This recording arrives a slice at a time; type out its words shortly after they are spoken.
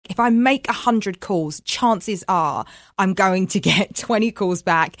if I make 100 calls, chances are I'm going to get 20 calls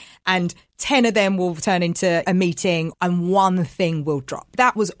back and 10 of them will turn into a meeting and one thing will drop.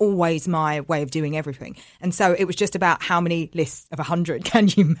 That was always my way of doing everything. And so it was just about how many lists of 100 can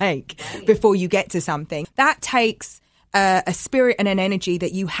you make before you get to something. That takes a spirit and an energy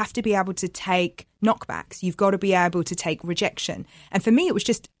that you have to be able to take knockbacks. You've got to be able to take rejection. And for me, it was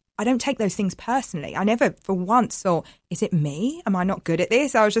just, I don't take those things personally. I never for once thought, is it me? Am I not good at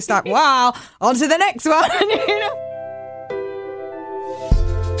this? I was just like, wow, on to the next one. You know?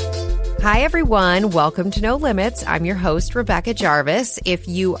 Hi, everyone. Welcome to No Limits. I'm your host, Rebecca Jarvis. If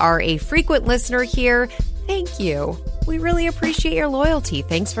you are a frequent listener here, thank you. We really appreciate your loyalty.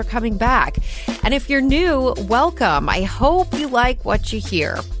 Thanks for coming back. And if you're new, welcome. I hope you like what you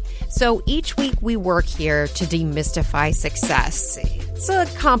hear. So each week we work here to demystify success. It's a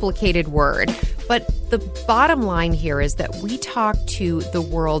complicated word, but the bottom line here is that we talk to the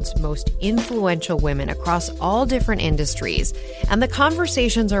world's most influential women across all different industries, and the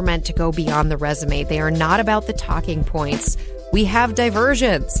conversations are meant to go beyond the resume. They are not about the talking points. We have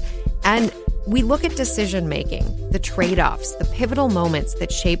diversions, and we look at decision-making, the trade-offs, the pivotal moments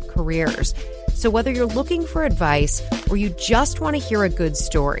that shape careers. So whether you're looking for advice or you just want to hear a good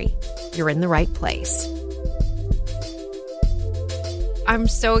story, you're in the right place. I'm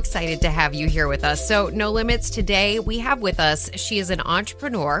so excited to have you here with us. So No Limits today, we have with us, she is an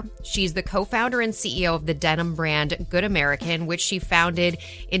entrepreneur. She's the co-founder and CEO of the denim brand Good American, which she founded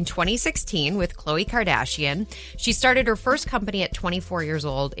in 2016 with Khloe Kardashian. She started her first company at 24 years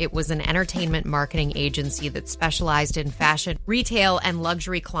old. It was an entertainment marketing agency that specialized in fashion, retail, and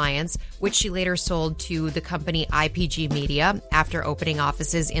luxury clients, which she later sold to the company IPG Media after opening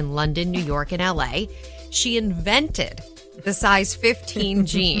offices in London, New York, and LA. She invented the size 15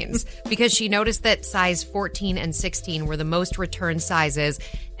 jeans because she noticed that size 14 and 16 were the most returned sizes.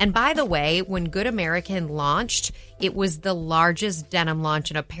 And by the way, when Good American launched, it was the largest denim launch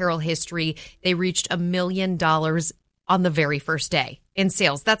in apparel history. They reached $1 million on the very first day in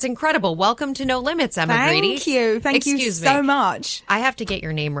sales. That's incredible. Welcome to No Limits, Emma Grady. Thank you. Thank you so much. I have to get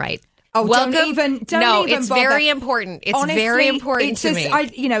your name right. Oh, welcome. Don't even it's bother. Very important. It's Honestly, very important to me.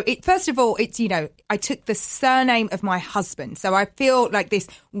 First of all, I took the surname of my husband. So I feel like this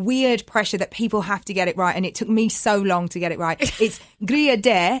weird pressure that people have to get it right. And it took me so long to get it right. It's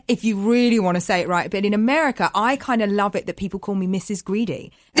Griade, if you really want to say it right. But in America, I kind of love it that people call me Mrs.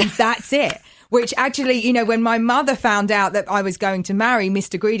 Greedy. And that's it. Which actually, when my mother found out that I was going to marry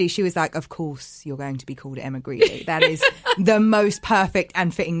Mr. Greedy, she was like, of course, you're going to be called Emma Greedy. That is the most perfect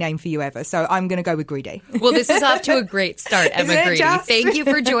and fitting name for you ever. So I'm going to go with Greedy. Well, this is off to a great start, Emma Grady. Just? Thank you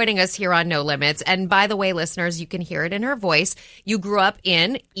for joining us here on No Limits. And by the way, listeners, you can hear it in her voice. You grew up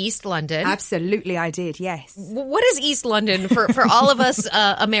in East London. Absolutely, I did, yes. What is East London for all of us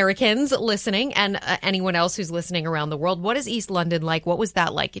Americans listening and anyone else who's listening around the world? What is East London like? What was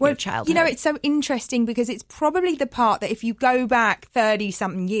that like in your childhood? It's so interesting because it's probably the part that if you go back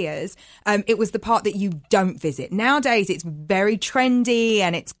 30-something years, it was the part that you don't visit. Nowadays, it's very trendy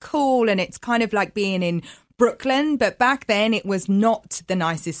and it's cool and it's kind of like being in Brooklyn, but back then it was not the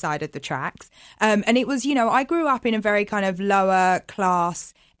nicest side of the tracks. And it was, I grew up in a very kind of lower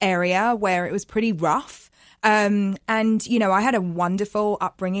class area where it was pretty rough. And, I had a wonderful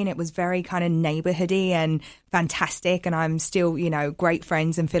upbringing. It was very kind of neighborhoody and fantastic. And I'm still, great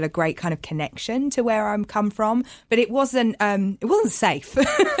friends and feel a great kind of connection to where I'm come from. But it wasn't safe.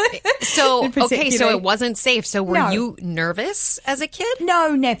 So it wasn't safe. So were you nervous as a kid?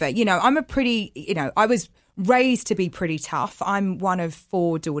 No, never. I'm a pretty, I was raised to be pretty tough. I'm one of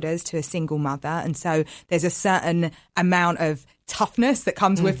 4 daughters to a single mother. And so there's a certain amount of toughness that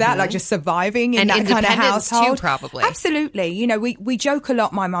comes with that, like just surviving in that kind of household. Too, probably. Absolutely. We joke a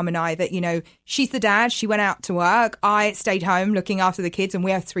lot, my mum and I, that, she's the dad. She went out to work. I stayed home looking after the kids and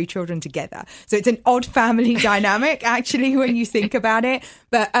we have 3 children together. So it's an odd family dynamic, actually, when you think about it.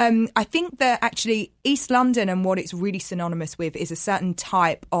 But I think that actually East London and what it's really synonymous with is a certain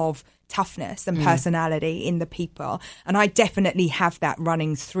type of toughness and personality in the people. And I definitely have that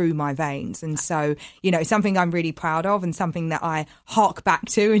running through my veins. And so, something I'm really proud of and something that I hark back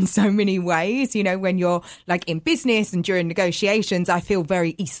to in so many ways. When you're like in business and during negotiations, I feel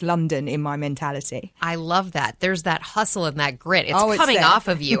very East London in my mentality. I love that. There's that hustle and that grit. It's coming off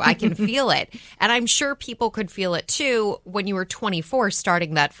of you. I can feel it. And I'm sure people could feel it too when you were 24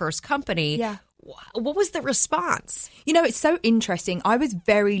 starting that first company. Yeah. What was the response? It's so interesting. I was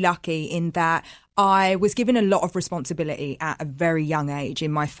very lucky in that I was given a lot of responsibility at a very young age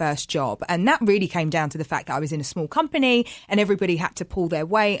in my first job. And that really came down to the fact that I was in a small company and everybody had to pull their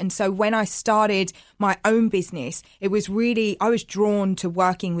weight. And so when I started my own business, it was really, I was drawn to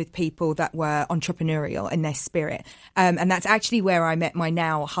working with people that were entrepreneurial in their spirit. And that's actually where I met my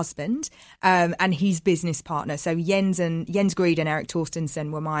now husband and his business partner. So Jens Greed and Eric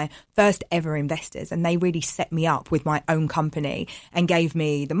Torstensen were my first ever investors. And they really set me up with my own company and gave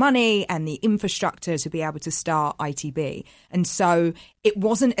me the money and the infrastructure to be able to start ITB. And so it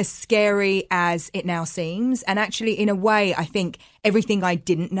wasn't as scary as it now seems. And actually, in a way, I think everything I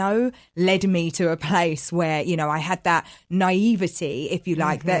didn't know led me to a place where, you know, I had that naivety, if you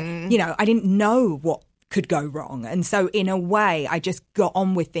like, that, you know, I didn't know what could go wrong. And so in a way, I just got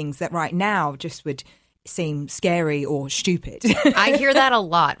on with things that right now just would seem scary or stupid. I hear that a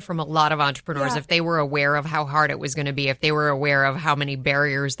lot from a lot of entrepreneurs. Yeah. If they were aware of how hard it was going to be, if they were aware of how many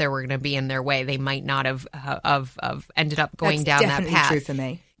barriers there were going to be in their way, they might not have ended up going down that path. That's definitely true for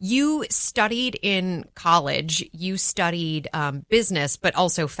me. You studied in college, you studied business, but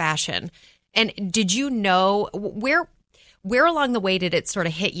also fashion. And did you know where along the way did it sort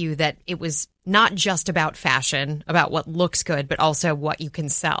of hit you that it was not just about fashion, about what looks good, but also what you can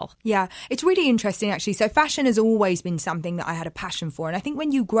sell? Yeah, it's really interesting, actually. So fashion has always been something that I had a passion for. And I think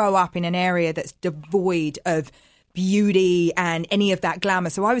when you grow up in an area that's devoid of beauty and any of that glamour,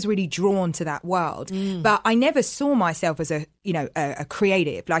 so I was really drawn to that world. But I never saw myself as a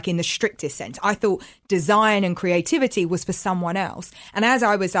creative, like in the strictest sense. I thought design and creativity was for someone else. And as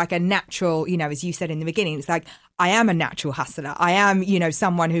I was like a natural, you know, as you said in the beginning, it's like I am a natural hustler. I am, you know,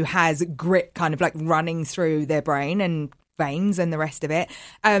 someone who has grit kind of like running through their brain and veins and the rest of it.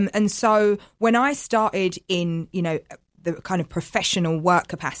 And so when I started in, you know, the kind of professional work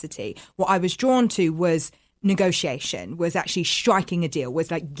capacity, what I was drawn to was negotiation, was actually striking a deal, was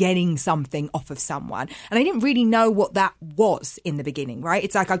like getting something off of someone. And I didn't really know what that was in the beginning, right?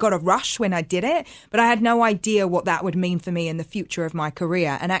 It's like I got a rush when I did it, but I had no idea what that would mean for me in the future of my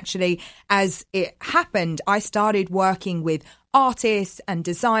career. And actually, as it happened, I started working with artists and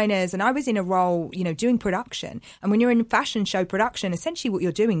designers, and I was in a role, you know, doing production. And when you're in fashion show production, essentially what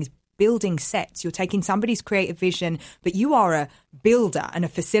you're doing is building sets. You're taking somebody's creative vision, but you are a builder and a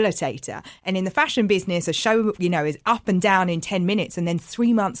facilitator. And in the fashion business, a show, you know, is up and down in 10 minutes and then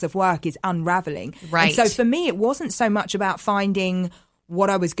 3 months of work is unraveling. Right. And so for me, it wasn't so much about finding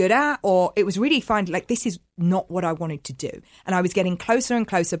what I was good at, or it was really finding like, this is not what I wanted to do. And I was getting closer and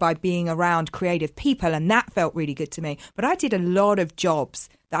closer by being around creative people. And that felt really good to me. But I did a lot of jobs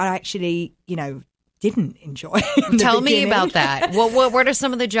that I actually, you know, didn't enjoy. Tell me about that. What are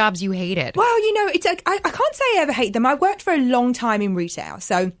some of the jobs you hated? Well, you know, it's like, I can't say I ever hate them. I worked for a long time in retail.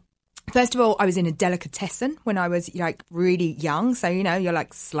 So first of all, I was in a delicatessen when I was like really young. So, you know, you're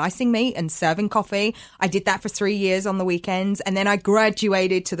like slicing meat and serving coffee. I did that for 3 years on the weekends. And then I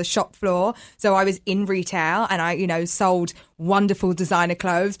graduated to the shop floor. So I was in retail and I, you know, sold wonderful designer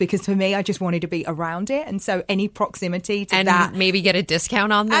clothes because for me, I just wanted to be around it. And so any proximity to that. And maybe get a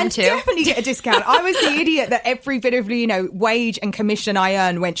discount on them and too. Definitely get a discount. I was the idiot that every bit of, you know, wage and commission I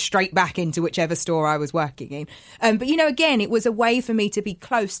earned went straight back into whichever store I was working in. But, you know, again, it was a way for me to be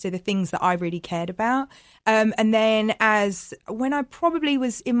close to the things that I really cared about. And then when I probably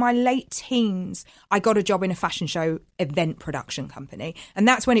was in my late teens, I got a job in a fashion show event production company. And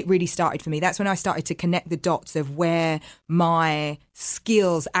that's when it really started for me. That's when I started to connect the dots of where my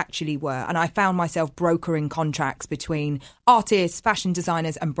skills actually were. And I found myself brokering contracts between artists, fashion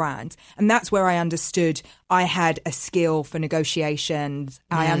designers and brands. And that's where I understood I had a skill for negotiations.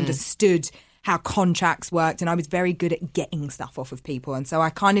 I understood how contracts worked and I was very good at getting stuff off of people. And so I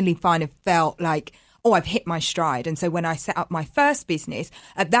kind of felt like, oh, I've hit my stride. And so when I set up my first business,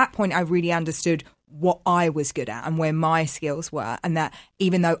 at that point, I really understood what I was good at and where my skills were. And that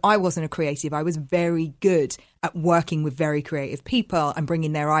even though I wasn't a creative, I was very good at working with very creative people and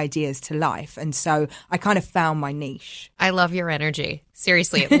bringing their ideas to life. And so I kind of found my niche. I love your energy.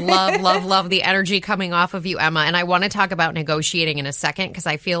 Seriously, love the energy coming off of you, Emma. And I want to talk about negotiating in a second because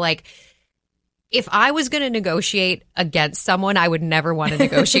I feel like if I was going to negotiate against someone, I would never want to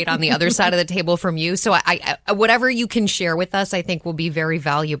negotiate on the other side of the table from you. So I whatever you can share with us, I think will be very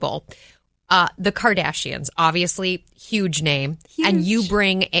valuable. The Kardashians, obviously, huge name. Huge. And you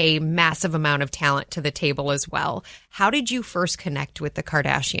bring a massive amount of talent to the table as well. How did you first connect with the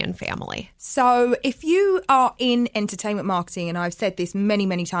Kardashian family? So if you are in entertainment marketing, and I've said this many,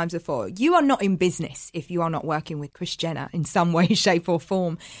 many times before, you are not in business if you are not working with Kris Jenner in some way, shape or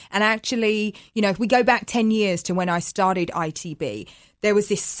form. And actually, you know, if we go back 10 years to when I started ITB, there was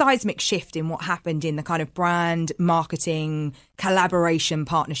this seismic shift in what happened in the kind of brand marketing, collaboration,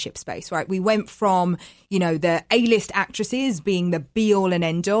 partnership space, right? We went from, you know, the A-list actresses being the be-all and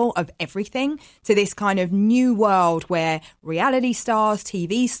end-all of everything to this kind of new world where reality stars,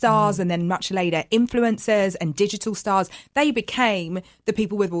 TV stars, and then much later influencers and digital stars, they became the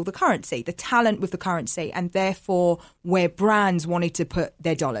people with all the currency, the talent with the currency, and therefore where brands wanted to put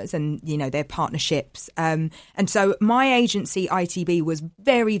their dollars and, you know, their partnerships. And so my agency, ITB, was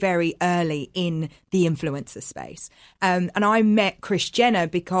very, very early in the influencer space. And I met Kris Jenner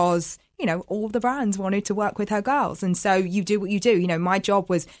because, you know, all the brands wanted to work with her girls. And so you do what you do. You know, my job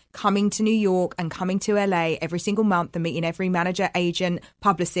was coming to New York and coming to LA every single month and meeting every manager, agent,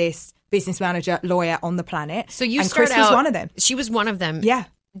 publicist, business manager, lawyer on the planet. So you and start Kris out, was one of them. She was one of them. Yeah.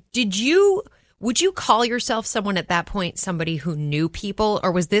 Would you call yourself someone at that point, somebody who knew people,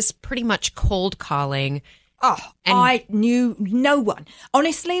 or was this pretty much cold calling? Oh, I knew no one.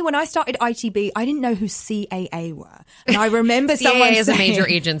 Honestly, when I started ITB, I didn't know who CAA were. And I remember someone CAA is a saying, major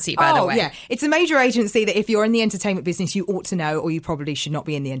agency, by the way. Yeah, it's a major agency that if you're in the entertainment business, you ought to know, or you probably should not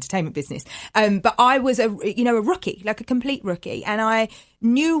be in the entertainment business. But I was a rookie, like a complete rookie. And I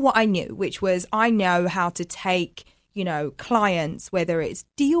knew what I knew, which was I know how to take, you know, clients, whether it's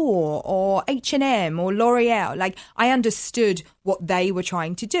Dior or H&M or L'Oreal, like I understood what they were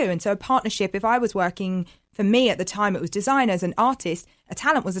trying to do. And so a partnership, if I was working, for me at the time, it was designers and artists, a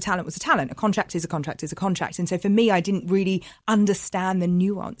talent was a talent was a talent. A contract is a contract is a contract. And so for me, I didn't really understand the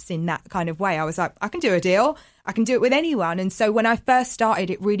nuance in that kind of way. I was like, I can do a deal. I can do it with anyone. And so when I first started,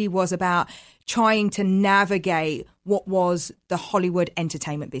 it really was about trying to navigate what was the Hollywood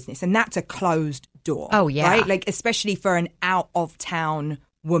entertainment business. And that's a closed door. Oh, yeah. Right? Like, especially for an out of town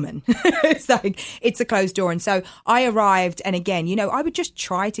woman. It's like, it's a closed door. And so I arrived. And again, you know, I would just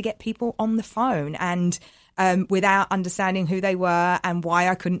try to get people on the phone and without understanding who they were and why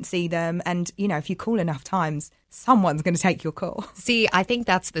I couldn't see them. And, you know, if you call enough times, someone's going to take your call. See, I think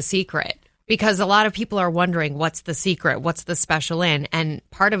that's the secret. Because a lot of people are wondering, what's the secret? What's the special in? And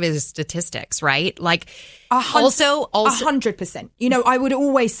part of it is statistics, right? Like, also 100%. You know, I would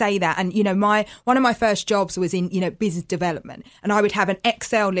always say that. And, you know, one of my first jobs was in, you know, business development. And I would have an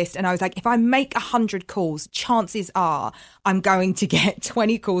Excel list. And I was like, if I make 100 calls, chances are I'm going to get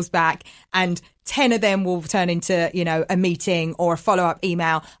 20 calls back and 10 of them will turn into, you know, a meeting or a follow-up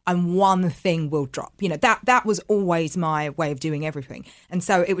email, and one thing will drop. You know, that was always my way of doing everything. And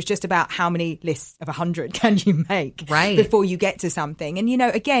so it was just about how many lists of 100 can you make before you get to something. And, you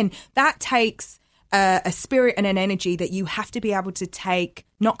know, again, that takes a spirit and an energy that you have to be able to take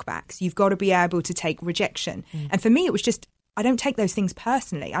knockbacks. You've got to be able to take rejection. And for me, it was just, I don't take those things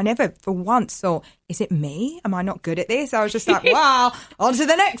personally. I never for once thought, is it me? Am I not good at this? I was just like, wow, on to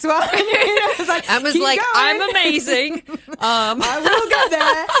the next one. You know, I was like, I'm amazing. I will get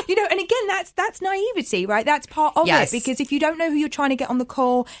there. You know, and again, that's naivety, right? That's part of it. Because if you don't know who you're trying to get on the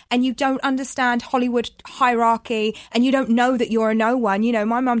call and you don't understand Hollywood hierarchy and you don't know that you're a no one, you know,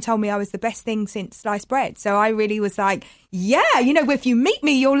 my mum told me I was the best thing since sliced bread. So I really was like, yeah, you know, if you meet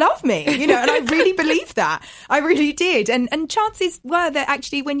me, you'll love me, you know, and I really believed that. I really did. And chances were that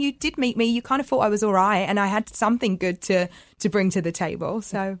actually when you did meet me, you kind of thought I was all right and I had something good to bring to the table.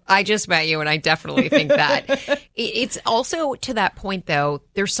 So I just met you and I definitely think that. It's also to that point, though,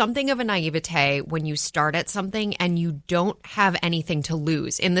 there's something of a naivete when you start at something and you don't have anything to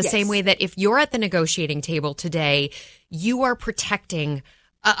lose, in the same way that if you're at the negotiating table today, you are protecting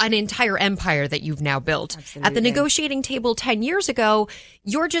an entire empire that you've now built. Absolutely. At the negotiating table 10 years ago,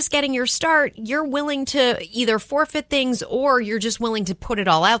 you're just getting your start. You're willing to either forfeit things or you're just willing to put it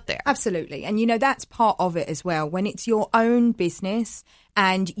all out there. Absolutely. And, you know, that's part of it as well. When it's your own business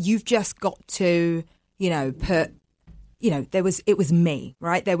and you've just got to, you know, put, you know, it was me,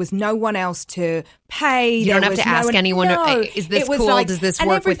 right? There was no one else to pay. You don't have to ask anyone, is this cool? Like, does this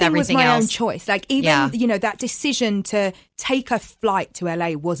work with everything was my else? Own choice. Like even, you know, that decision to take a flight to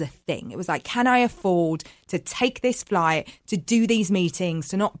LA was a thing. It was like, can I afford to take this flight, to do these meetings,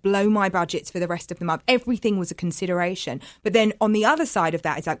 to not blow my budgets for the rest of the month? Everything was a consideration. But then on the other side of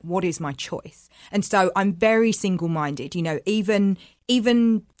that, it's like, what is my choice? And so I'm very single-minded. You know, even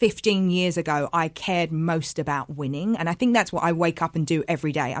 15 years ago, I cared most about winning. And I think that's what I wake up and do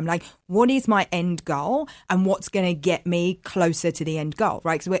every day. I'm like, what is my end goal and what's going to get me closer to the end goal,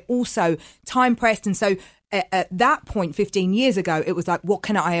 right? So we're also time pressed. And so at that point, 15 years ago, it was like, what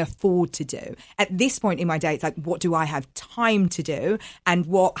can I afford to do? At this point in my day, it's like, what do I have time to do? And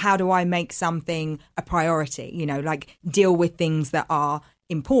how do I make something a priority? You know, like deal with things that are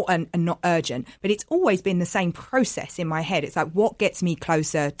important and not urgent. But it's always been the same process in my head. It's like, what gets me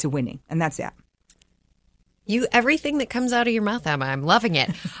closer to winning? And that's it. Everything that comes out of your mouth, Emma, I'm loving it.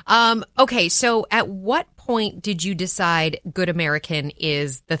 Okay, so at what point did you decide Good American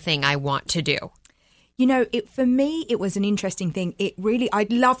is the thing I want to do? You know, for me, it was an interesting thing.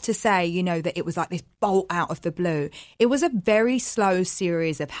 I'd love to say, you know, that it was like this bolt out of the blue. It was a very slow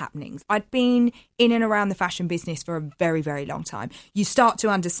series of happenings. I'd been in and around the fashion business for a very, very long time. You start to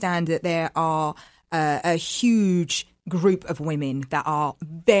understand that there are a huge group of women that are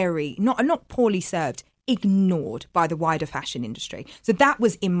very, not poorly served, ignored by the wider fashion industry. So that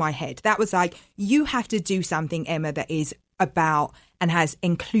was in my head. That was like, you have to do something, Emma, that is about and has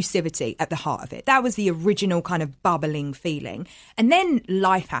inclusivity at the heart of it. That was the original kind of bubbling feeling. And then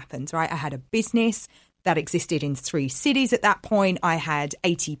life happens, right? I had a business that existed in 3 cities at that point. I had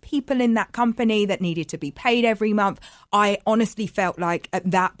 80 people in that company that needed to be paid every month. I honestly felt like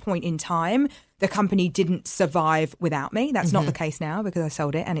at that point in time, the company didn't survive without me. That's not the case now because I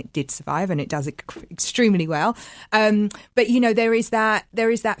sold it and it did survive and it does extremely well. But, you know, there is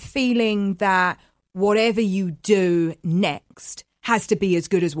that feeling that whatever you do next has to be as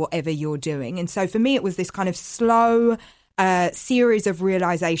good as whatever you're doing. And so for me, it was this kind of slow series of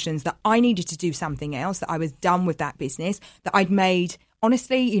realizations that I needed to do something else, that I was done with that business, that I'd made,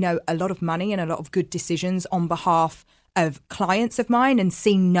 honestly, you know, a lot of money and a lot of good decisions on behalf of clients of mine and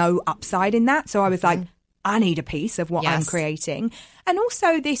seen no upside in that. So I was like, I need a piece of what I'm creating. And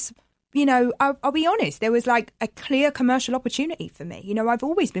also this, you know, I'll be honest, there was like a clear commercial opportunity for me. You know, I've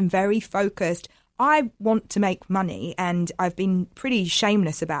always been very focused. I want to make money and I've been pretty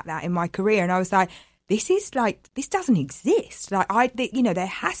shameless about that in my career. And I was like, this doesn't exist. Like you know, there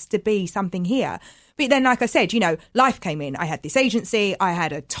has to be something here. But then, like I said, you know, life came in. I had this agency. I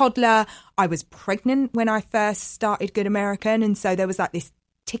had a toddler. I was pregnant when I first started Good American. And so there was like this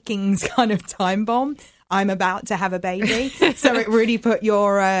ticking kind of time bomb. I'm about to have a baby. So it really put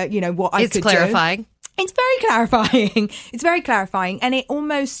your, you know, what I could do. It's clarifying. It's very clarifying. It's very clarifying. And it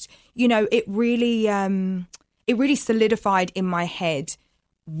almost, you know, it really solidified in my head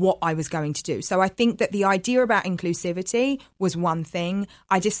what I was going to do. So I think that the idea about inclusivity was one thing.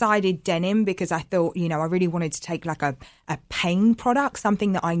 I decided denim because I thought, you know, I really wanted to take like a pain product,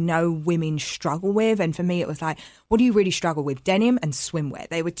 something that I know women struggle with. And for me, it was like, what do you really struggle with? Denim and swimwear.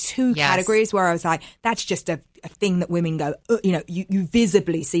 They were 2 categories where I was like, that's just a thing that women go, you know, you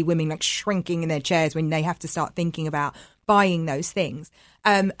visibly see women like shrinking in their chairs when they have to start thinking about buying those things.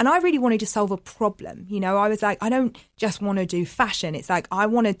 And I really wanted to solve a problem. You know, I was like, I don't just want to do fashion. It's like, I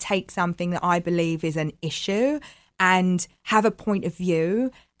want to take something that I believe is an issue and have a point of view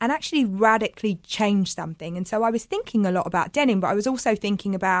and actually radically change something. And so I was thinking a lot about denim, but I was also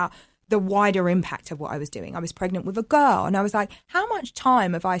thinking about the wider impact of what I was doing. I was pregnant with a girl and I was like, how much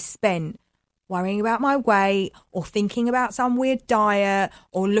time have I spent worrying about my weight or thinking about some weird diet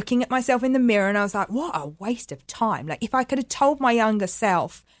or looking at myself in the mirror? And I was like, what a waste of time. Like, if I could have told my younger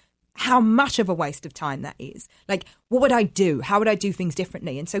self how much of a waste of time that is, like, what would I do? How would I do things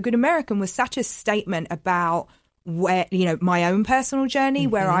differently? And so Good American was such a statement about where, you know, my own personal journey,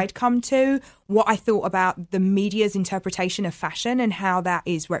 where I'd come to, what I thought about the media's interpretation of fashion and how that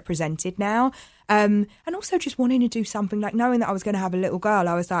is represented now. And also just wanting to do something, like knowing that I was going to have a little girl,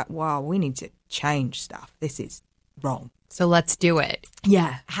 I was like, wow, we need to change stuff. This is wrong. So let's do it.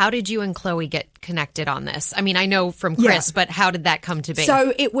 Yeah. How did you and Chloe get connected on this? I mean, I know from Chris, but how did that come to be?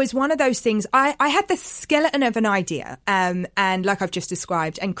 So it was one of those things. I had the skeleton of an idea, and like I've just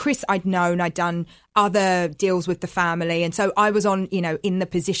described, and Chris I'd known, I'd done other deals with the family. And so I was on, you know, in the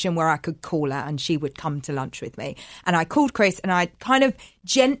position where I could call her and she would come to lunch with me. And I called Chris and I kind of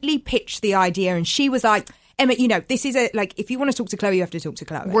gently pitched the idea. And she was like, Emma, you know, this is like, if you want to talk to Chloe, you have to talk to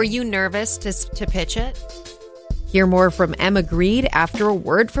Chloe. Were you nervous to pitch it? Hear more from Emma Grede after a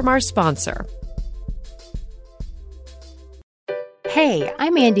word from our sponsor. Hey,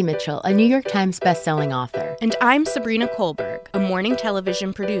 I'm Andy Mitchell, a New York Times bestselling author. And I'm Sabrina Kohlberg, a morning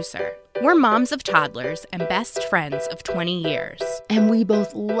television producer. We're moms of toddlers and best friends of 20 years. And we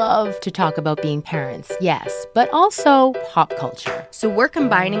both love to talk about being parents, yes, but also pop culture. So we're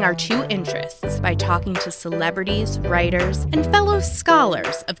combining our 2 interests by talking to celebrities, writers, and fellow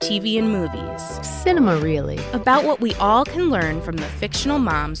scholars of TV and movies. Cinema, really. About what we all can learn from the fictional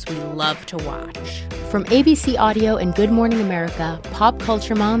moms we love to watch. From ABC Audio and Good Morning America, Pop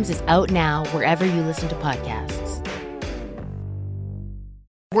Culture Moms is out now wherever you listen to podcasts.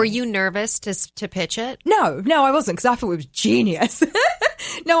 Were you nervous to pitch it? No, I wasn't, because I thought it was genius.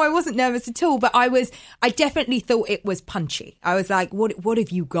 No, I wasn't nervous at all, but I definitely thought it was punchy. I was like, what have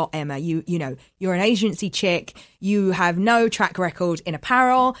you got, Emma? You know, you're an agency chick. You have no track record in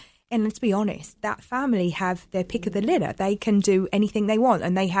apparel. And let's be honest, that family have their pick of the litter. They can do anything they want.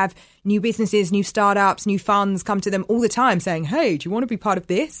 And they have new businesses, new startups, new funds come to them all the time saying, hey, do you want to be part of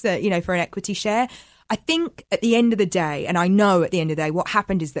this, for an equity share? I think at the end of the day, and I know at the end of the day, what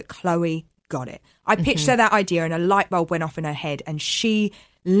happened is that Chloe got it. I pitched her that idea and a light bulb went off in her head and she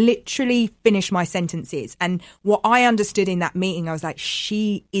literally finished my sentences. And what I understood in that meeting, I was like,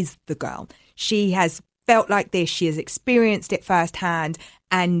 she is the girl. She has felt like this. She has experienced it firsthand.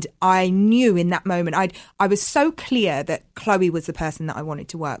 And I knew in that moment, I was so clear that Chloe was the person that I wanted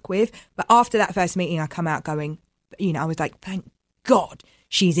to work with. But after that first meeting, I come out going, I was like, thank God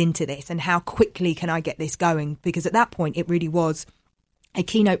she's into this. And how quickly can I get this going? Because at that point, it really was a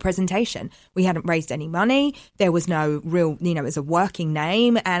keynote presentation. We hadn't raised any money. There was no real, it was a working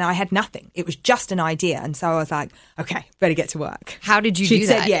name and I had nothing. It was just an idea. And so I was like, okay, better get to work. How did you do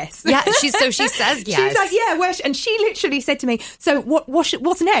that? She said yes. Yeah, she says yes. She's like, yeah, and she literally said to me, so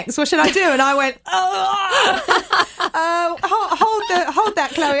what's next? What should I do? And I went, hold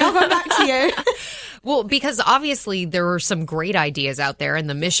that, Chloe. I'll come back to you. Well, because obviously there are some great ideas out there and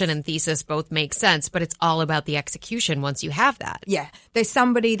the mission and thesis both make sense, but it's all about the execution once you have that. Yeah. There's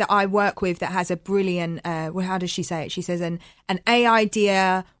somebody that I work with that has a brilliant, how does she say it? She says an A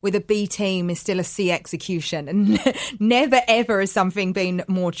idea with a B team is still a C execution. And never ever has something been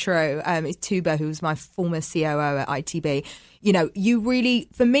more true. It's Tuba, who's my former COO at ITB. You really,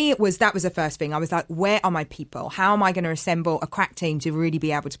 for me, that was the first thing. I was like, where are my people? How am I going to assemble a crack team to really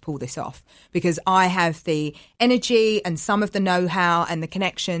be able to pull this off? Because I have the energy and some of the know-how and the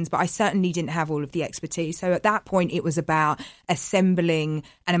connections, but I certainly didn't have all of the expertise. So at that point, it was about assembling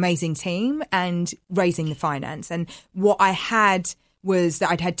an amazing team and raising the finance. And what I had was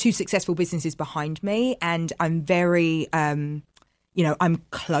that I'd had 2 successful businesses behind me, and I'm very, I'm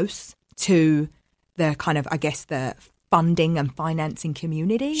close to the kind of, I guess, the funding and financing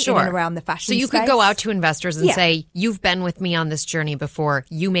community in and around the fashion So you space. could go out to investors and say, you've been with me on this journey before.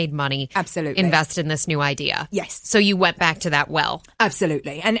 You made money. Absolutely. Invest in this new idea. Yes. So you went back to that well.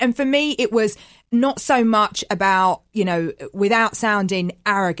 Absolutely. And for me, it was not so much about, without sounding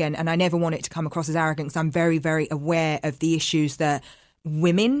arrogant, and I never want it to come across as arrogant because I'm very, very aware of the issues that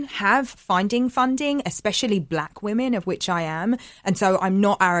women have finding funding, especially Black women, of which I am. And so I'm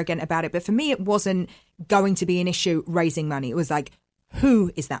not arrogant about it. But for me, it wasn't going to be an issue raising money. It was like,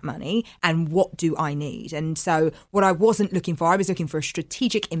 who is that money and what do I need? And so what I wasn't looking for, I was looking for a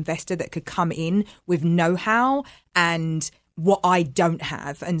strategic investor that could come in with know-how and what I don't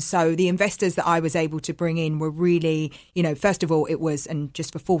have. And so the investors that I was able to bring in were really, first of all, it was, and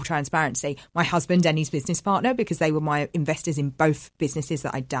just for full transparency, my husband and his business partner, because they were my investors in both businesses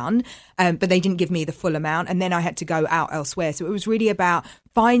that I'd done. But they didn't give me the full amount. And then I had to go out elsewhere. So it was really about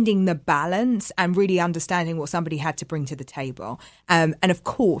finding the balance and really understanding what somebody had to bring to the table. And of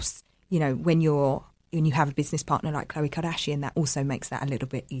course, when you have a business partner like Khloe Kardashian, that also makes that a little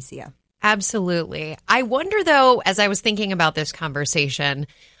bit easier. Absolutely. I wonder, though, as I was thinking about this conversation,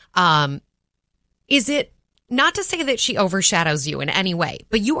 is it not to say that she overshadows you in any way,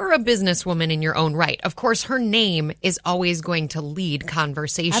 but you are a businesswoman in your own right. Of course, her name is always going to lead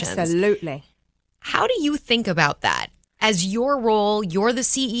conversations. Absolutely. How do you think about that? As your role, you're the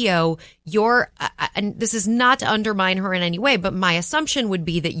CEO, and this is not to undermine her in any way, but my assumption would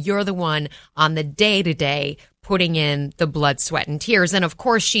be that you're the one on the day-to-day putting in the blood, sweat, and tears. And of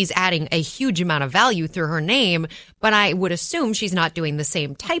course, she's adding a huge amount of value through her name, but I would assume she's not doing the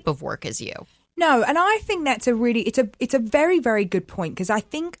same type of work as you. No, and I think that's it's a very, very good point, because I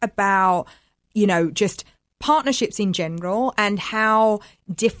think about, just partnerships in general and how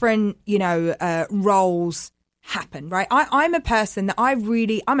different, roles happen, right? I'm a person that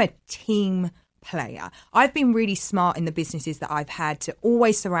I'm a team player. I've been really smart in the businesses that I've had to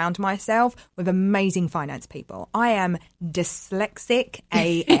always surround myself with amazing finance people. I am dyslexic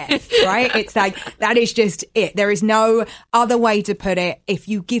AF, right? It's like, that is just it. There is no other way to put it. If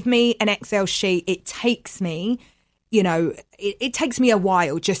you give me an Excel sheet, it takes me, it takes me a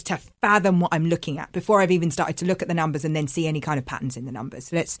while just to fathom what I'm looking at before I've even started to look at the numbers and then see any kind of patterns in the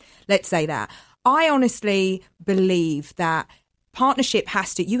numbers. Let's say that. I honestly believe that partnership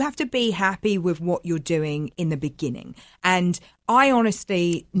you have to be happy with what you're doing in the beginning. And I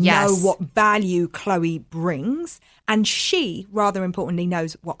honestly know what value Chloe brings. And she, rather importantly,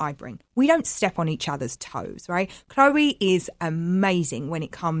 knows what I bring. We don't step on each other's toes, right? Chloe is amazing when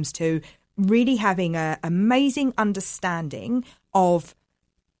it comes to really having an amazing understanding of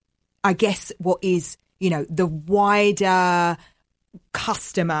I guess, what is, the wider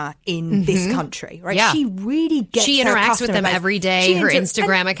customer in this country, right? Yeah. She really gets She her interacts with them customer every day. Her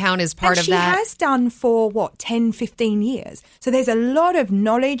Instagram account is part of that. She has done for 10, 15 years. So there's a lot of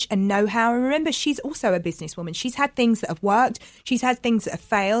knowledge and know-how. And remember, she's also a businesswoman. She's had things that have worked. She's had things that have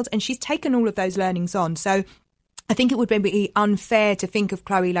failed, and she's taken all of those learnings on. So I think it would be unfair to think of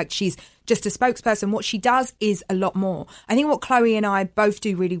Chloe like she's just a spokesperson. What she does is a lot more. I think what Chloe and I both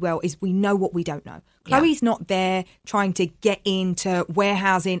do really well is we know what we don't know. Chloe's not there trying to get into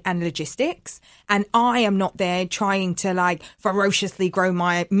warehousing and logistics. And I am not there trying to ferociously grow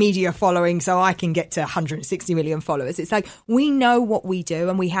my media following so I can get to 160 million followers. It's like we know what we do,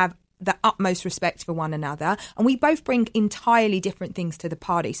 and we have the utmost respect for one another, and we both bring entirely different things to the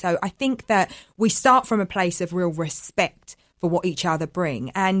party. So I think that we start from a place of real respect for what each other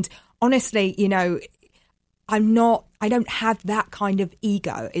bring. And honestly, I don't have that kind of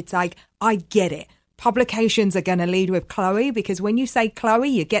ego. It's like, I get it. Publications are going to lead with Chloe, because when you say Chloe,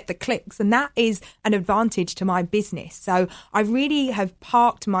 you get the clicks, and that is an advantage to my business. So I really have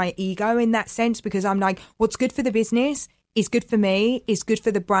parked my ego in that sense, because I'm like, what's good for the business is good for me, is good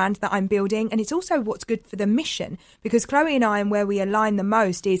for the brand that I'm building. And it's also what's good for the mission, because Chloe and I, and where we align the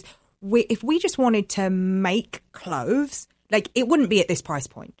most is if we just wanted to make clothes, it wouldn't be at this price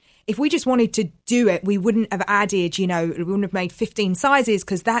point. If we just wanted to do it, we wouldn't have added, we wouldn't have made 15 sizes,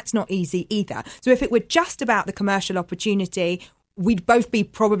 because that's not easy either. So if it were just about the commercial opportunity, we'd both be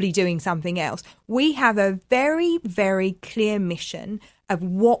probably doing something else. We have a very, very clear mission of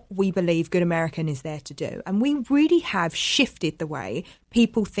what we believe Good American is there to do. And we really have shifted the way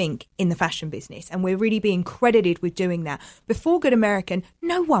people think in the fashion business. And we're really being credited with doing that. Before Good American,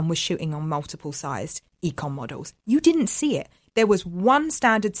 no one was shooting on multiple sized e-com models. You didn't see it. There was one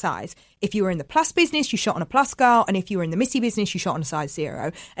standard size. If you were in the plus business, you shot on a plus girl. And if you were in the Missy business, you shot on a size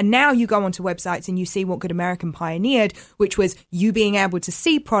 0. And now you go onto websites and you see what Good American pioneered, which was you being able to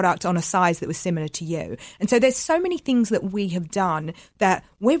see product on a size that was similar to you. And so there's so many things that we have done that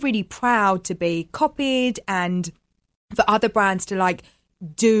we're really proud to be copied, and for other brands to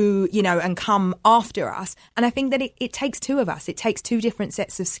do, and come after us. And I think that it takes two of us. It takes two different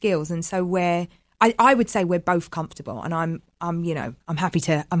sets of skills. And so I would say we're both comfortable, and I'm happy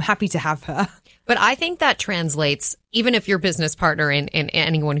to have her. But I think that translates, even if your business partner and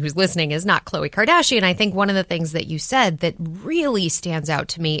anyone who's listening is not Khloe Kardashian. I think one of the things that you said that really stands out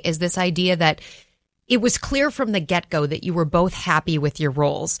to me is this idea that it was clear from the get-go that you were both happy with your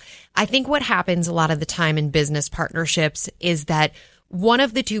roles. I think what happens a lot of the time in business partnerships is that one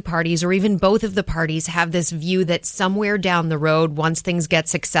of the two parties, or even both of the parties, have this view that somewhere down the road, once things get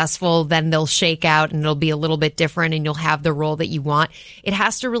successful, then they'll shake out and it'll be a little bit different and you'll have the role that you want. It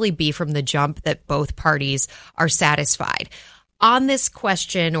has to really be from the jump that both parties are satisfied. On this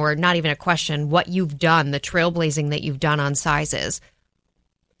question, or not even a question, what you've done, the trailblazing that you've done on sizes,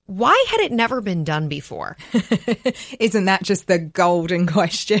 why had it never been done before? Isn't that just the golden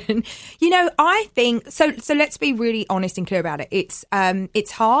question? I think so. So let's be really honest and clear about it.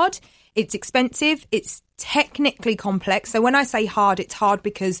 It's hard. It's expensive. It's technically complex. So when I say hard, it's hard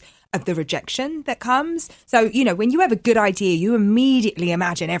because of the rejection that comes. So, when you have a good idea, you immediately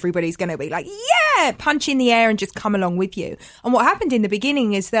imagine everybody's going to be like, yeah, punch in the air and just come along with you. And what happened in the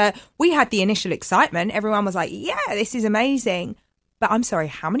beginning is that we had the initial excitement. Everyone was like, yeah, this is amazing. But I'm sorry,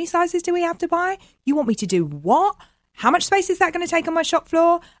 how many sizes do we have to buy? You want me to do what? How much space is that going to take on my shop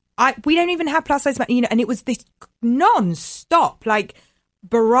floor? We don't even have plus size, and it was this non-stop,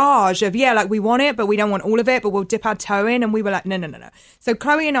 barrage of, we want it, but we don't want all of it, but we'll dip our toe in. And we were like, no. So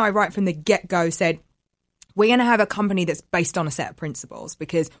Chloe and I, right from the get-go, said, we're going to have a company that's based on a set of principles,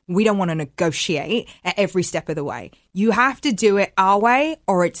 because we don't want to negotiate at every step of the way. You have to do it our way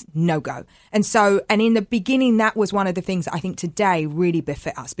or it's no-go. And in the beginning, that was one of the things that I think today really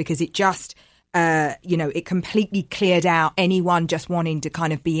befit us, because it just, it completely cleared out anyone just wanting to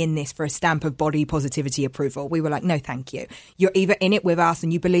kind of be in this for a stamp of body positivity approval. We were like, no, thank you. You're either in it with us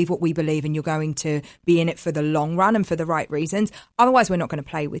and you believe what we believe and you're going to be in it for the long run and for the right reasons. Otherwise, we're not going to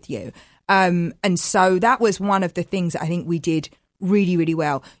play with you. And so that was one of the things that I think we did really, really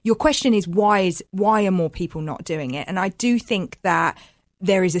well. Your question is why are more people not doing it? And I do think that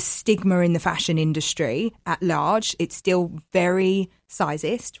there is a stigma in the fashion industry at large. It's still very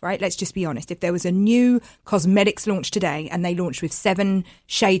sizist, right? Let's just be honest. If there was a new cosmetics launch today and they launched with 7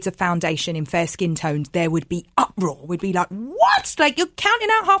 shades of foundation in fair skin tones, there would be uproar. We'd be like, what? You're counting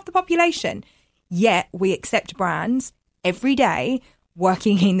out half the population. Yet we accept brands every day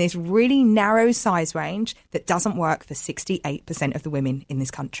working in this really narrow size range that doesn't work for 68% of the women in this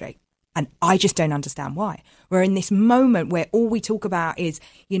country. And I just don't understand why. We're in this moment where all we talk about is,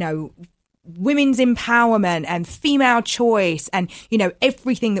 you know, women's empowerment and female choice and, you know,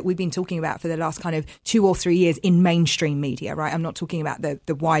 everything that we've been talking about for the last kind of 2 or 3 years in mainstream media, right? I'm not talking about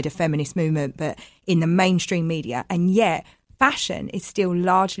the wider feminist movement, but in the mainstream media. And yet fashion is still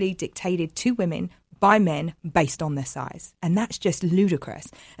largely dictated to women by men based on their size. And that's just ludicrous.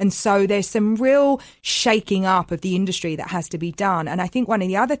 And so there's some real shaking up of the industry that has to be done. And I think one of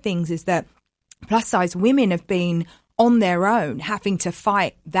the other things is that plus size women have been on their own having to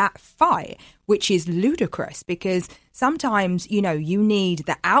fight that fight, which is ludicrous because sometimes, you know, you need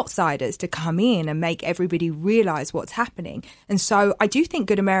the outsiders to come in and make everybody realize what's happening. And so I do think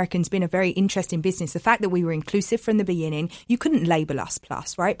Good American's been a very interesting business. The fact that we were inclusive from the beginning, you couldn't label us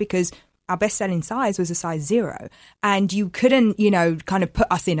plus, right? Because our best-selling size was a size 0. And you couldn't, you know, kind of put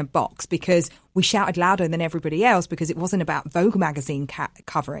us in a box because we shouted louder than everybody else because it wasn't about Vogue magazine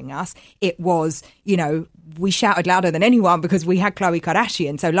covering us. It was, you know, we shouted louder than anyone because we had Khloe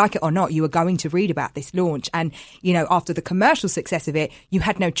Kardashian. So like it or not, you were going to read about this launch. And, you know, after the commercial success of it, you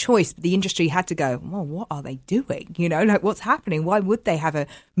had no choice. The industry had to go, well, what are they doing? You know, like what's happening? Why would they have $1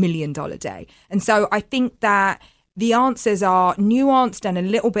 million day? And so I think that the answers are nuanced and a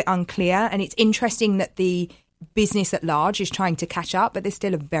little bit unclear. And it's interesting that the business at large is trying to catch up, but there's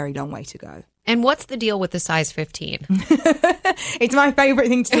still a very long way to go. And what's the deal with the size 15? It's my favorite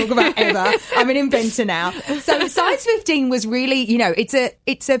thing to talk about ever. I'm an inventor now. So size 15 was really, you know, it's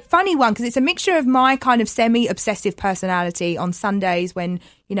a funny one because it's a mixture of my kind of semi-obsessive personality on Sundays when,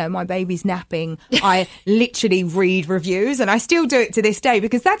 you know, my baby's napping. I literally read reviews and I still do it to this day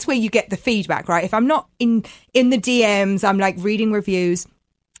because that's where you get the feedback, right? If I'm not in the DMs, I'm like reading reviews.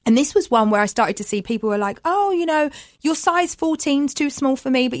 And this was one where I started to see people were like, oh, you know, your size 14's too small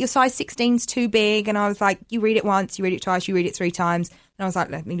for me, but your size 16's too big. And I was like, you read it once, you read it twice, you read it 3 times. And I was like,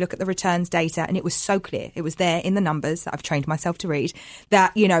 let me look at the returns data. And it was so clear. It was there in the numbers that I've trained myself to read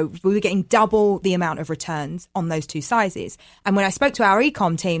that, you know, we were getting double the amount of returns on those 2 sizes. And when I spoke to our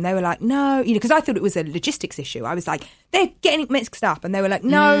e-com team, they were like, no, you know, because I thought it was a logistics issue. I was like, they're getting it mixed up. And they were like,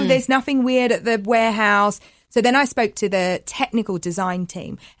 no, there's nothing weird at the warehouse. So then I spoke to the technical design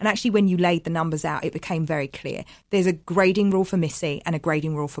team. And actually, when you laid the numbers out, it became very clear. There's a grading rule for Missy and a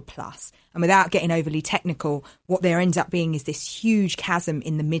grading rule for Plus. And without getting overly technical, what there ends up being is this huge chasm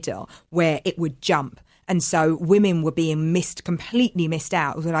in the middle where it would jump. And so women were being completely missed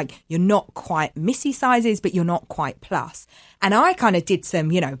out. It was like, you're not quite Missy sizes, but you're not quite Plus. And I kind of did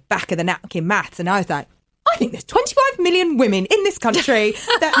some, you know, back of the napkin maths. And I was like, I think there's 25 million women in this country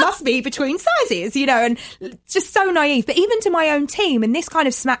that must be between sizes, you know, and just so naive. But even to my own team, and this kind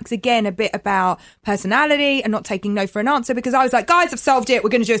of smacks again a bit about personality and not taking no for an answer, because I was like, guys, I've solved it.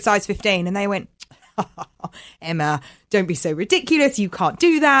 We're going to do a size 15. And they went, Emma, don't be so ridiculous. You can't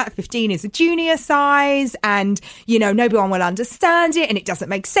do that. 15 is a junior size and, you know, no one will understand it and it doesn't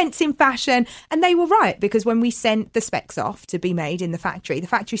make sense in fashion. And they were right, because when we sent the specs off to be made in the factory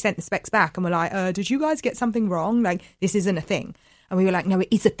sent the specs back and were like, did you guys get something wrong? Like, this isn't a thing. And we were like, no, it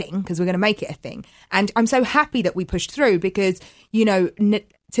is a thing because we're going to make it a thing. And I'm so happy that we pushed through because, you know,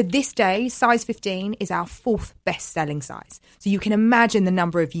 to this day, size 15 is our 4th best-selling size. So you can imagine the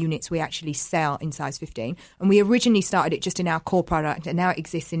number of units we actually sell in size 15. And we originally started it just in our core product, and now it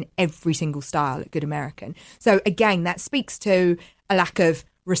exists in every single style at Good American. So again, that speaks to a lack of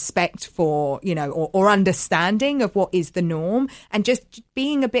respect for, you know, or understanding of what is the norm, and just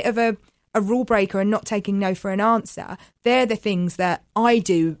being a bit of a rule breaker and not taking no for an answer. They're the things that I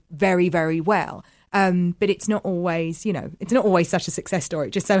do very, very well. But it's not always, you know, it's not always such a success story.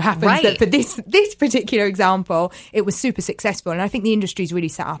 It just so happens that for this particular example, it was super successful. And I think the industry's really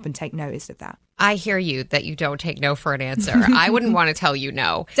set up and take notice of that. I hear you that you don't take no for an answer. I wouldn't want to tell you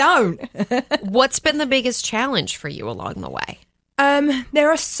no. Don't. What's been the biggest challenge for you along the way?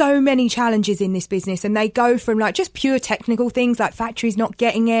 There are so many challenges in this business, and they go from like just pure technical things like factories not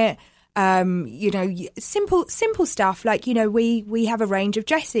getting it. You know, simple stuff like, you know, we have a range of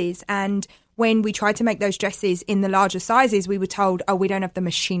dresses, and when we tried to make those dresses in the larger sizes, we were told, oh, we don't have the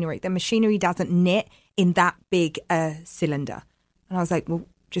machinery. The machinery doesn't knit in that big cylinder. And I was like, well,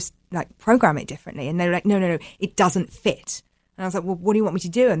 just like program it differently. And they're like, no, it doesn't fit. And I was like, well, what do you want me to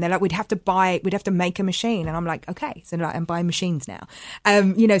do? And they're like, we'd have to make a machine. And I'm like, okay. So like, I'm buying machines now.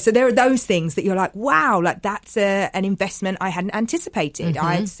 You know, so there are those things that you're like, wow, like that's an investment I hadn't anticipated. Mm-hmm.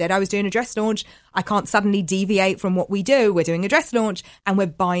 I said I was doing a dress launch. I can't suddenly deviate from what we do. We're doing a dress launch and we're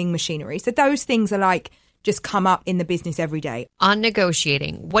buying machinery. So those things are like, just come up in the business every day. On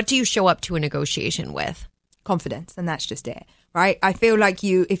negotiating, what do you show up to a negotiation with? Confidence, and that's just it. right? I feel like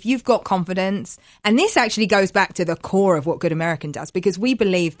if you've got confidence, and this actually goes back to the core of what Good American does, because we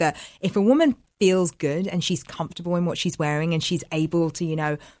believe that if a woman feels good and she's comfortable in what she's wearing and she's able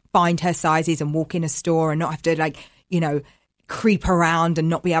to, find her sizes and walk in a store and not have to creep around and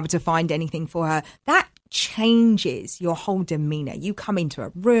not be able to find anything for her, that changes your whole demeanor. You come into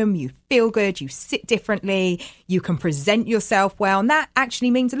a room, you feel good, you sit differently, you can present yourself well, and that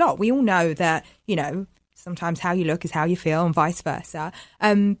actually means a lot. We all know that, sometimes how you look is how you feel and vice versa.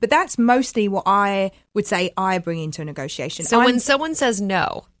 But that's mostly what I would say I bring into a negotiation. So when someone says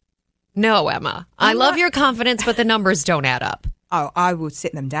no, Emma, I love your confidence, but the numbers don't add up. Oh, I will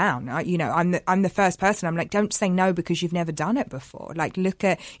sit them down. I'm the first person. I'm like, don't say no because you've never done it before. Like, look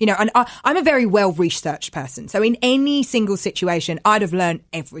at, and I'm a very well-researched person. So in any single situation, I'd have learned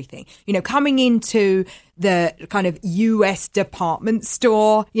everything. Coming into the kind of US department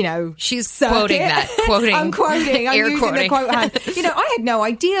store, She's circuit. Quoting that. I'm quoting. I'm using quoting. the quote hand. I had no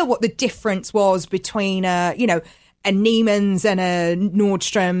idea what the difference was between, a Neiman's and a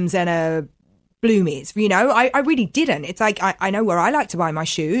Nordstrom's and a Bloomies, I really didn't. It's like, I know where I like to buy my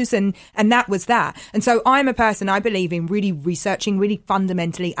shoes and that was that. And so I'm a person, I believe in really researching, really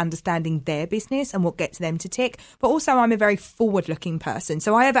fundamentally understanding their business and what gets them to tick. But also I'm a very forward looking person.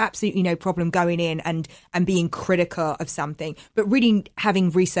 So I have absolutely no problem going in and being critical of something, but really having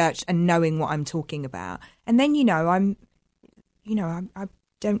researched and knowing what I'm talking about. And then, I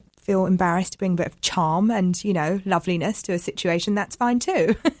don't feel embarrassed to bring a bit of charm and, loveliness to a situation. That's fine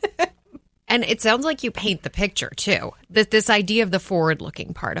too. And it sounds like you paint the picture, too, this idea of the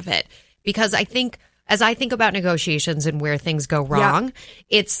forward-looking part of it. Because I think, as I think about negotiations and where things go wrong,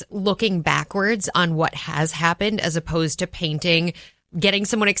 it's looking backwards on what has happened as opposed to getting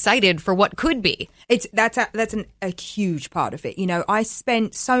someone excited for what could be. That's a huge part of it. I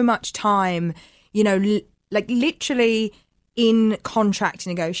spent so much time, literally in contract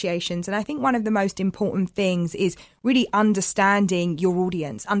negotiations. And I think one of the most important things is really understanding your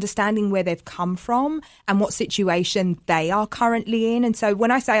audience, understanding where they've come from and what situation they are currently in. And so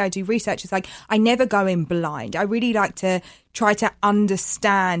when I say I do research, it's like I never go in blind. I really like to try to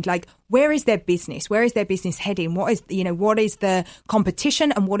understand, like, where is their business? Where is their business heading? What is the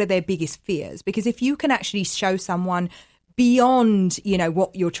competition and what are their biggest fears? Because if you can actually show someone beyond,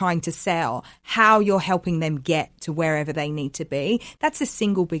 what you're trying to sell, how you're helping them get to wherever they need to be, that's the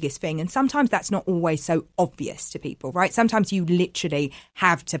single biggest thing. And sometimes that's not always so obvious to people, right? Sometimes you literally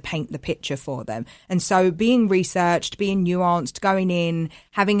have to paint the picture for them. And so being researched, being nuanced, going in,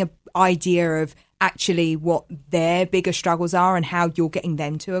 having an idea of actually what their bigger struggles are and how you're getting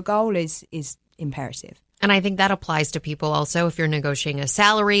them to a goal is imperative. And I think that applies to people also. If you're negotiating a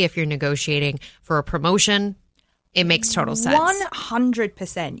salary, if you're negotiating for a promotion, it makes total sense.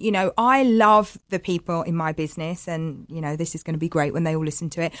 100%. I love the people in my business, and, this is going to be great when they all listen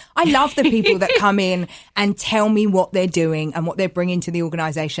to it. I love the people that come in and tell me what they're doing and what they're bringing to the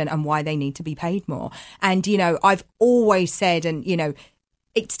organization and why they need to be paid more. And, I've always said, and,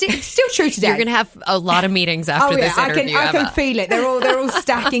 it's still true today. You're going to have a lot of meetings after this interview. I can feel it. They're all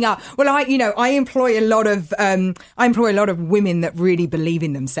stacking up. Well, I employ a lot of women that really believe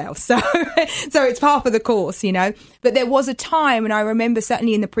in themselves. So it's part of the course, But there was a time, and I remember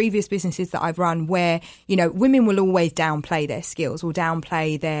certainly in the previous businesses that I've run, where women will always downplay their skills, will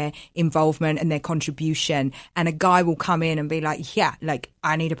downplay their involvement and their contribution, and a guy will come in and be like, yeah, like,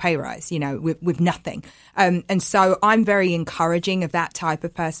 I need a pay rise, with nothing. And so I'm very encouraging of that type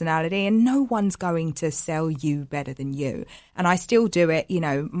of personality, and no one's going to sell you better than you. And I still do it,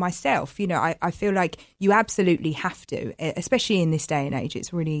 myself. I feel like you absolutely have to, especially in this day and age.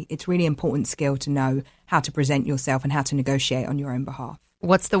 It's really important skill to know how to present yourself and how to negotiate on your own behalf.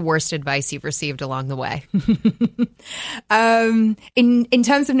 What's the worst advice you've received along the way? In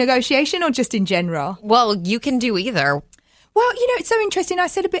terms of negotiation or just in general? Well, you can do either. Well, it's so interesting. I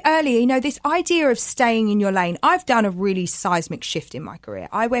said a bit earlier, this idea of staying in your lane. I've done a really seismic shift in my career.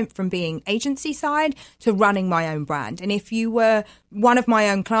 I went from being agency side to running my own brand. And if you were one of my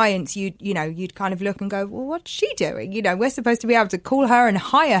own clients, you'd kind of look and go, well, what's she doing? We're supposed to be able to call her and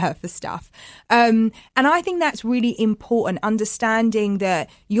hire her for stuff. And I think that's really important, understanding that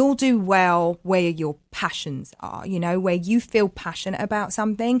you'll do well where your passions are, where you feel passionate about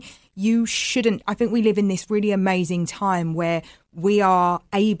something. You shouldn't. I think we live in this really amazing time where we are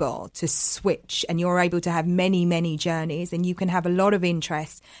able to switch, and you're able to have many, many journeys, and you can have a lot of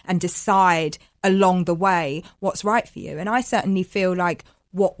interests and decide along the way what's right for you. And I certainly feel like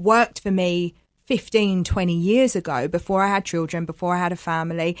what worked for me 15, 20 years ago, before I had children, before I had a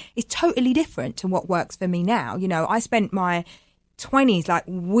family, is totally different to what works for me now. I spent my 20s, like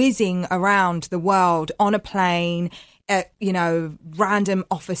whizzing around the world on a plane, at, random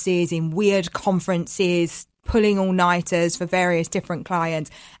offices, in weird conferences, pulling all-nighters for various different clients.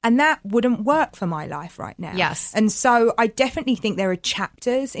 And that wouldn't work for my life right now. Yes. And so I definitely think there are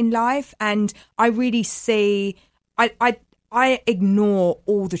chapters in life, and I really see, I ignore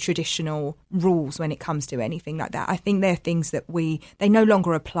all the traditional rules when it comes to anything like that. I think they're things that they no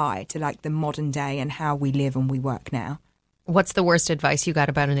longer apply to like the modern day and how we live and we work now. What's the worst advice you got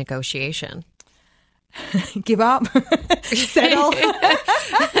about a negotiation? Give up. Settle.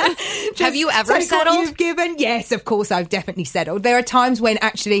 Have you ever settled? What you've given? Yes, of course, I've definitely settled. There are times when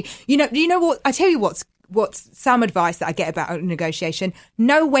actually, you know what? I tell you what's some advice that I get about a negotiation.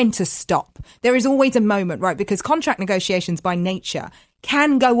 Know when to stop. There is always a moment, right? Because contract negotiations by nature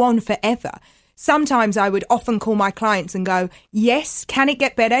can go on forever. Sometimes I would often call my clients and go, yes, can it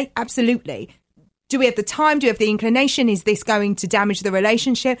get better? Absolutely. Do we have the time? Do we have the inclination? Is this going to damage the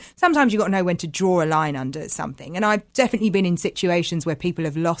relationship? Sometimes you've got to know when to draw a line under something. And I've definitely been in situations where people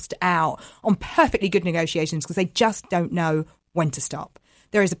have lost out on perfectly good negotiations because they just don't know when to stop.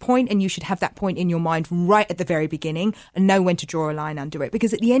 There is a point, and you should have that point in your mind right at the very beginning and know when to draw a line under it.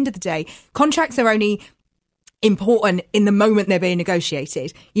 Because at the end of the day, contracts are only important in the moment they're being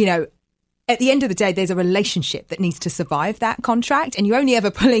negotiated. At the end of the day, there's a relationship that needs to survive that contract, and you're only ever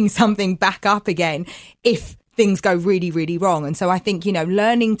pulling something back up again if things go really, really wrong. And so I think,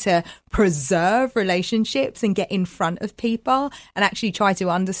 learning to preserve relationships and get in front of people and actually try to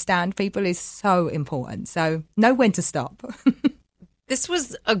understand people is so important. So know when to stop. This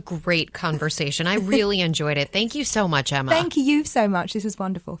was a great conversation. I really enjoyed it. Thank you so much, Emma. Thank you so much. This was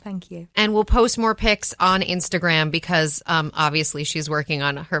wonderful. Thank you. And we'll post more pics on Instagram because obviously she's working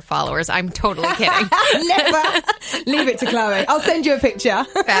on her followers. I'm totally kidding. Never. Leave it to Chloe. I'll send you a picture.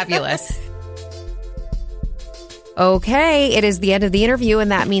 Fabulous. Okay, it is the end of the interview,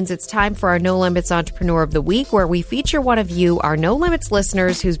 and that means it's time for our No Limits Entrepreneur of the Week, where we feature one of you, our No Limits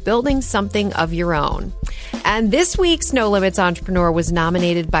listeners, who's building something of your own. And this week's No Limits Entrepreneur was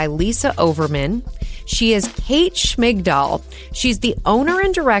nominated by Lisa Overman. She is Kate Schmigdahl. She's the owner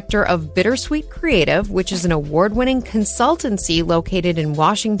and director of Bittersweet Creative, which is an award-winning consultancy located in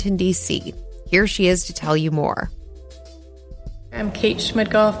Washington, D.C. Here she is to tell you more. I'm Kate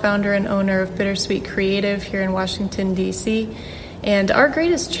Schmidgall, founder and owner of Bittersweet Creative here in Washington, D.C. And our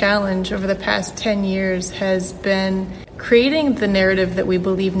greatest challenge over the past 10 years has been creating the narrative that we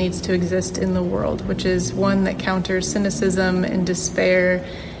believe needs to exist in the world, which is one that counters cynicism and despair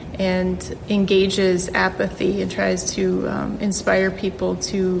and engages apathy and tries to inspire people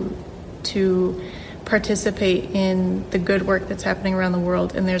to participate in the good work that's happening around the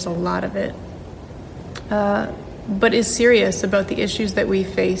world, and there's a lot of it. But is serious about the issues that we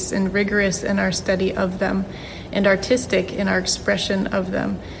face and rigorous in our study of them and artistic in our expression of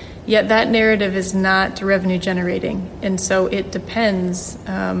them. Yet that narrative is not revenue generating, and so it depends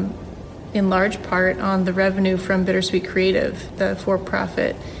in large part on the revenue from Bittersweet Creative, the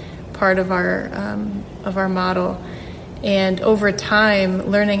for-profit part of our model. And over time,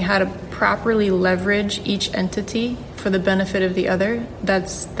 learning how to properly leverage each entity for the benefit of the other,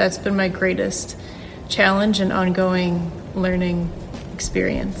 that's been my greatest challenge and ongoing learning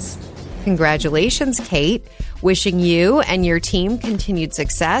experience. Congratulations, Kate. Wishing you and your team continued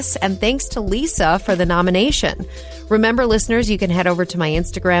success, and thanks to Lisa for the nomination. Remember, listeners, you can head over to my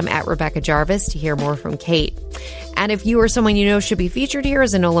Instagram at Rebecca Jarvis to hear more from Kate. And if you or someone you know should be featured here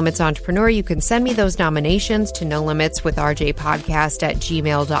as a No Limits entrepreneur, you can send me those nominations to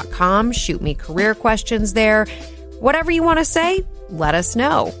nolimitswithrjpodcast@gmail.com. Shoot me career questions there. Whatever you want to say, let us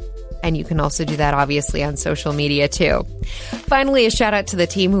know. And you can also do that, obviously, on social media, too. Finally, a shout out to the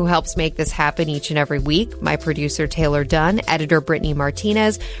team who helps make this happen each and every week. My producer, Taylor Dunn, editor, Brittany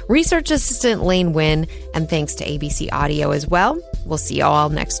Martinez, research assistant, Lane Wynn, and thanks to ABC Audio as well. We'll see you all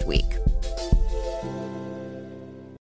next week.